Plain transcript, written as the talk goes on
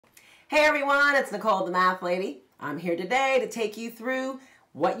Hey everyone, it's Nicole the Math Lady. I'm here today to take you through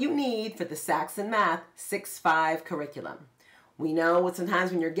what you need for the Saxon Math 6-5 curriculum. We know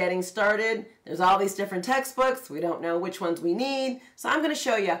sometimes when you're getting started, there's all these different textbooks. We don't know which ones we need. So I'm going to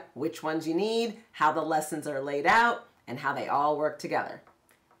show you which ones you need, how the lessons are laid out, and how they all work together.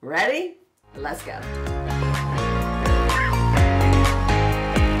 Ready? Let's go.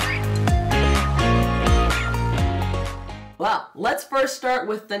 Well, let's first start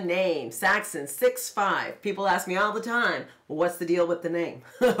with the name, Saxon 6-5. People ask me all the time, well, what's the deal with the name?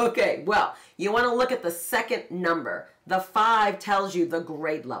 Okay, well, you want to look at the second number. The 5 tells you the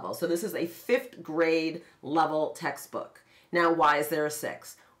grade level. So this is a 5th grade level textbook. Now, why is there a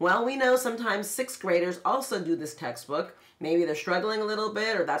 6? Well, we know sometimes 6th graders also do this textbook. Maybe they're struggling a little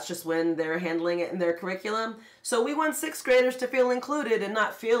bit, or that's just when they're handling it in their curriculum. So we want 6th graders to feel included and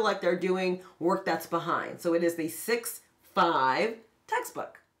not feel like they're doing work that's behind. So it is the 6-5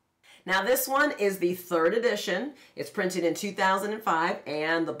 textbook. Now this one is the 3rd edition. It's printed in 2005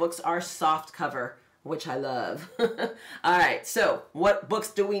 and the books are soft cover, which I love. All right, so what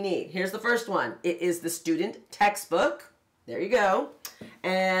books do we need? Here's the first one. It is the student textbook. There you go.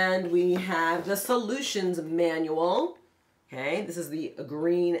 And we have the solutions manual. Okay, this is the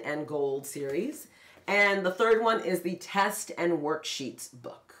green and gold series. And the third one is the test and worksheets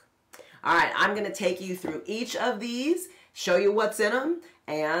book. All right, I'm going to take you through each of these, show you what's in them,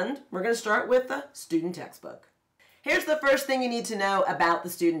 and we're going to start with the student textbook. Here's the first thing you need to know about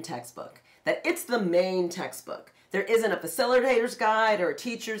the student textbook, that it's the main textbook. There isn't a facilitator's guide or a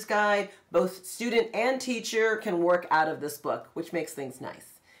teacher's guide. Both student and teacher can work out of this book, which makes things nice.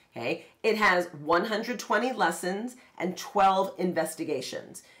 Okay, it has 120 lessons and 12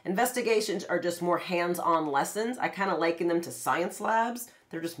 investigations. Investigations are just more hands-on lessons. I kind of liken them to science labs.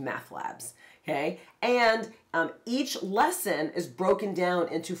 They're just math labs. Okay, and each lesson is broken down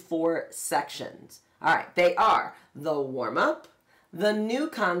into 4 sections. All right, they are the warm-up, the new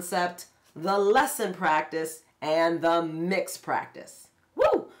concept, the lesson practice, and the mix practice.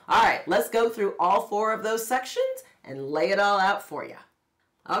 Woo! All right, let's go through all 4 of those sections and lay it all out for you.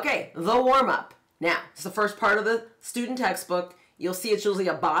 Okay, the warm-up. Now, it's the first part of the student textbook. You'll see it's usually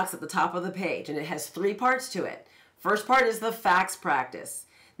a box at the top of the page, and it has 3 parts to it. First part is the facts practice.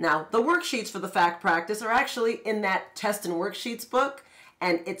 Now, the worksheets for the fact practice are actually in that test and worksheets book,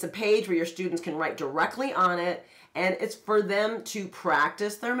 and it's a page where your students can write directly on it, and it's for them to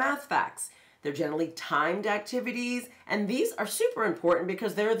practice their math facts. They're generally timed activities, and these are super important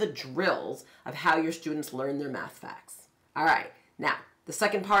because they're the drills of how your students learn their math facts. All right, now, the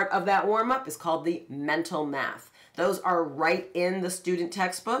second part of that warm-up is called the mental math. Those are right in the student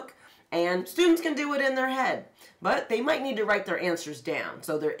textbook, and students can do it in their head, but they might need to write their answers down.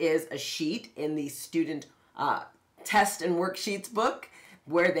 So there is a sheet in the student test and worksheets book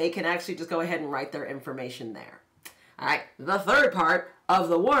where they can actually just go ahead and write their information there. All right, the third part of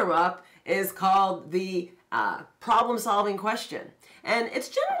the warm-up is called the problem-solving question. And it's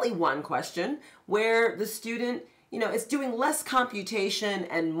generally one question where the student it's doing less computation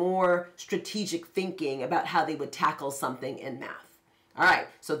and more strategic thinking about how they would tackle something in math. All right,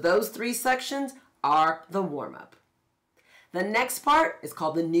 so those 3 sections are the warm-up. The next part is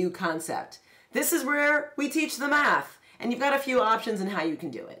called the new concept. This is where we teach the math, and you've got a few options in how you can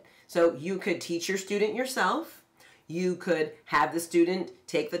do it. So you could teach your student yourself. You could have the student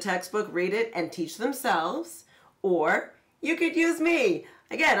take the textbook, read it, and teach themselves, or you could use me.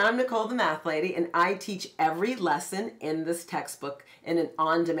 Again, I'm Nicole the Math Lady, and I teach every lesson in this textbook in an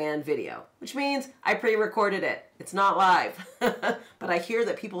on-demand video, which means I pre-recorded it. It's not live, but I hear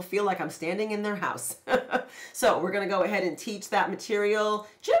that people feel like I'm standing in their house. So we're going to go ahead and teach that material.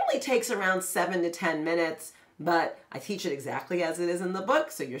 Generally takes around 7 to 10 minutes, but I teach it exactly as it is in the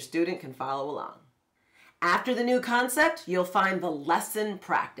book, so your student can follow along. After the new concept, you'll find the lesson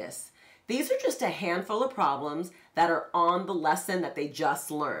practice. These are just a handful of problems that are on the lesson that they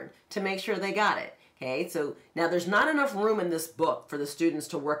just learned to make sure they got it. Okay, so now there's not enough room in this book for the students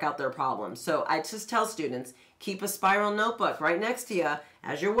to work out their problems. So I just tell students, keep a spiral notebook right next to you.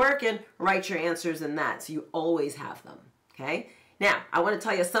 As you're working, write your answers in that so you always have them. Okay, now I want to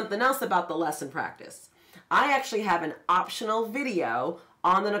tell you something else about the lesson practice. I actually have an optional video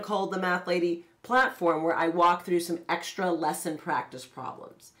on the Nicole the Math Lady platform where I walk through some extra lesson practice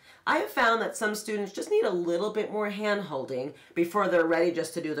problems. I have found that some students just need a little bit more hand-holding before they're ready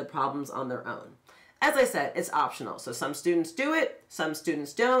just to do the problems on their own. As I said, it's optional, so some students do it, some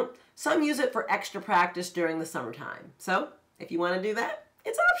students don't. Some use it for extra practice during the summertime. So if you want to do that,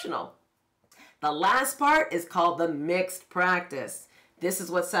 it's optional. The last part is called the mixed practice. This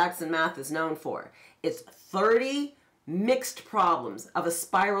is what Saxon Math is known for. It's 30 mixed problems of a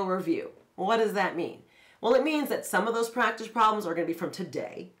spiral review. What does that mean? Well, it means that some of those practice problems are going to be from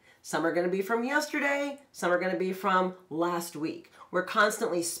today, some are going to be from yesterday, some are going to be from last week. We're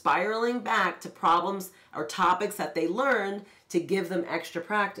constantly spiraling back to problems or topics that they learned to give them extra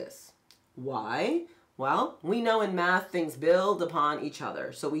practice. Why? Well, we know in math things build upon each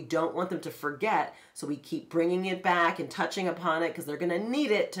other, so we don't want them to forget, so we keep bringing it back and touching upon it because they're going to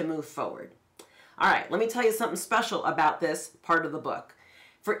need it to move forward. All right, let me tell you something special about this part of the book.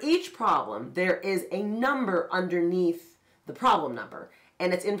 For each problem, there is a number underneath the problem number,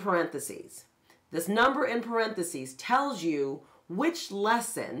 and it's in parentheses. This number in parentheses tells you which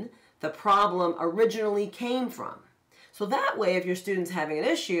lesson the problem originally came from. So that way, if your student's having an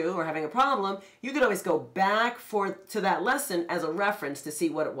issue or having a problem, you can always go back to that lesson as a reference to see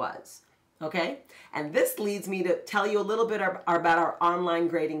what it was. Okay? And this leads me to tell you a little bit about our online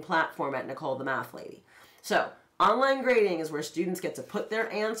grading platform at Nicole the Math Lady. So, online grading is where students get to put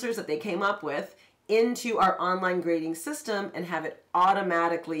their answers that they came up with into our online grading system and have it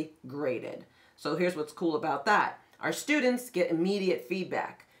automatically graded. So here's what's cool about that. Our students get immediate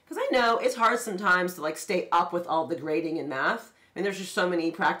feedback. Because I know it's hard sometimes to stay up with all the grading in math. I mean, there's just so many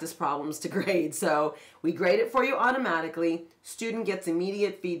practice problems to grade. So we grade it for you automatically. Student gets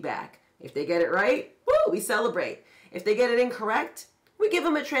immediate feedback. If they get it right, woo, we celebrate. If they get it incorrect, we give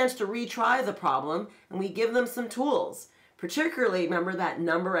them a chance to retry the problem and we give them some tools. Particularly, remember that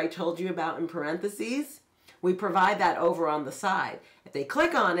number I told you about in parentheses? We provide that over on the side. If they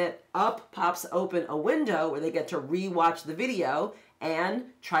click on it, up pops open a window where they get to re-watch the video and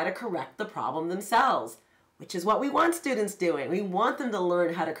try to correct the problem themselves, which is what we want students doing. We want them to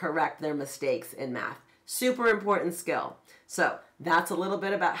learn how to correct their mistakes in math. Super important skill. So that's a little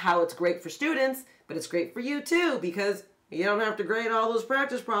bit about how it's great for students, but it's great for you too, because you don't have to grade all those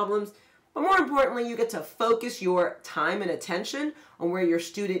practice problems. But more importantly, you get to focus your time and attention on where your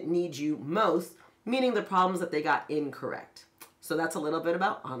student needs you most, meaning the problems that they got incorrect. So that's a little bit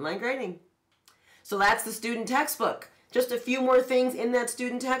about online grading. So that's the student textbook. Just a few more things in that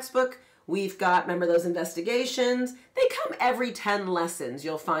student textbook. We've got, remember those investigations? They come every 10 lessons.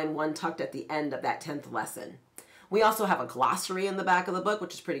 You'll find one tucked at the end of that 10th lesson. We also have a glossary in the back of the book,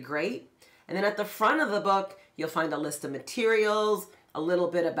 which is pretty great. And then at the front of the book, you'll find a list of materials, a little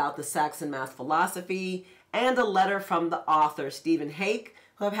bit about the Saxon Math philosophy, and a letter from the author, Stephen Hake,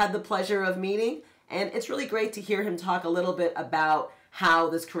 who I've had the pleasure of meeting. And it's really great to hear him talk a little bit about how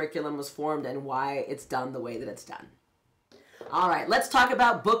this curriculum was formed and why it's done the way that it's done. All right, let's talk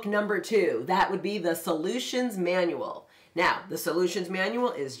about book number 2. That would be the Solutions Manual. Now, the Solutions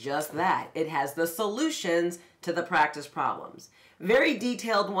Manual is just that. It has the solutions to the practice problems. Very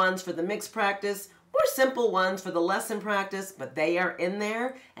detailed ones for the mixed practice, more simple ones for the lesson practice, but they are in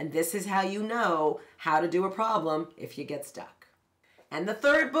there, and this is how you know how to do a problem if you get stuck. And the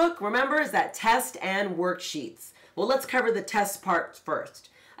third book, remember, is that test and worksheets. Well, let's cover the test part first.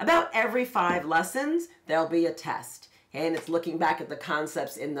 About every 5 lessons, there'll be a test. And it's looking back at the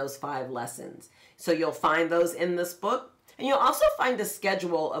concepts in those 5 lessons. So you'll find those in this book. And you'll also find a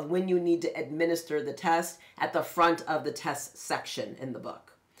schedule of when you need to administer the test at the front of the test section in the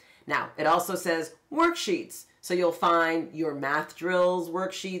book. Now, it also says worksheets. So you'll find your math drills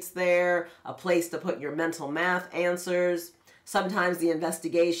worksheets there, a place to put your mental math answers. Sometimes the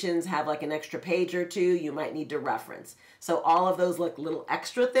investigations have an extra page or 2 you might need to reference. So all of those little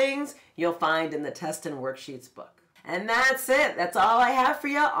extra things you'll find in the test and worksheets book. And that's it. That's all I have for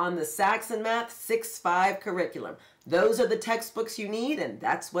you on the Saxon Math 6-5 curriculum. Those are the textbooks you need, and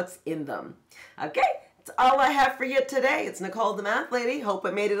that's what's in them. Okay, that's all I have for you today. It's Nicole the Math Lady. Hope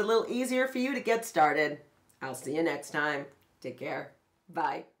it made it a little easier for you to get started. I'll see you next time. Take care.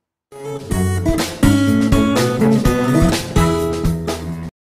 Bye.